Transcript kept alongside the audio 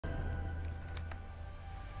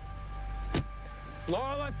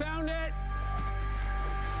Laurel, I found it!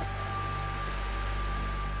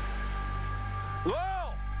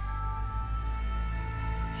 Laurel!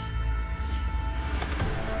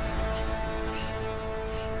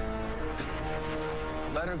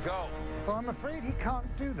 Let her go. Well, I'm afraid he can't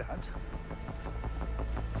do that.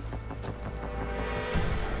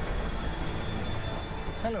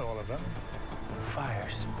 Hello, Oliver.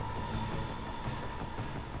 Fyers.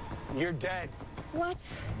 You're dead. What?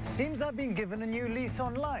 Seems I've been given a new lease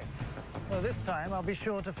on life. Well, this time I'll be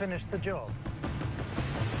sure to finish the job.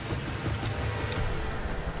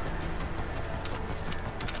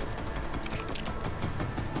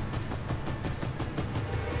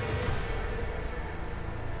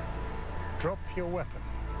 Drop your weapon.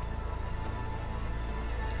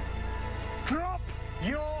 Drop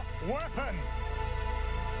your weapon!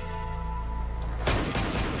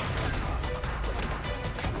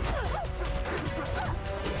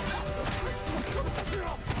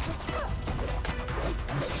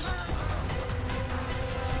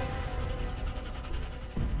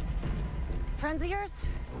 Friends of yours?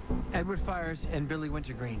 Edward Fyers and Billy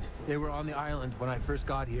Wintergreen. They were on the island when I first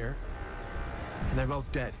got here, and they're both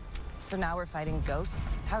dead. So now we're fighting ghosts?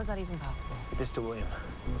 How is that even possible? Mr. William.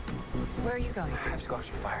 Where are you going? I have to go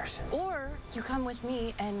after Fyers. Or you come with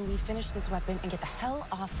me and we finish this weapon and get the hell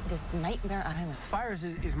off this nightmare island. Fyers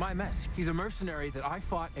is my mess. He's a mercenary that I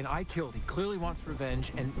fought and I killed. He clearly wants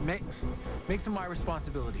revenge and makes him my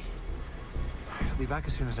responsibility. I'll be back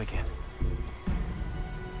as soon as I can.